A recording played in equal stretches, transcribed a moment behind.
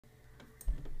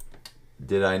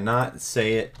Did I not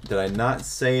say it? Did I not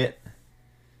say it?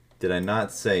 Did I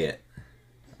not say it?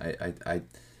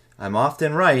 I'm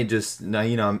often right. Just now,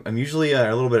 you know, I'm usually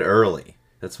a little bit early.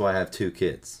 That's why I have 2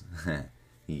 kids.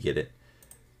 You get it.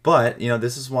 But you know,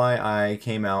 this is why I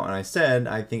came out and I said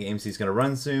I think AMC is going to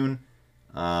run soon.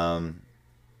 I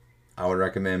would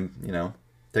recommend, you know,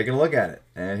 taking a look at it.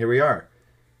 And here we are.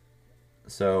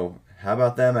 So how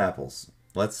about them apples?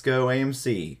 Let's go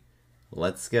AMC.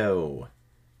 Let's go.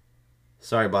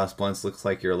 Sorry, Boss Blunts. Looks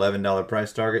like your $11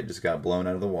 price target just got blown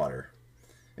out of the water.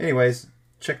 Anyways,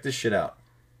 check this shit out.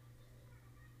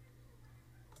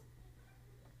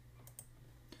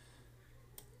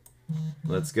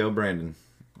 Let's go, Brandon.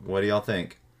 What do y'all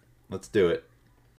think? Let's do it.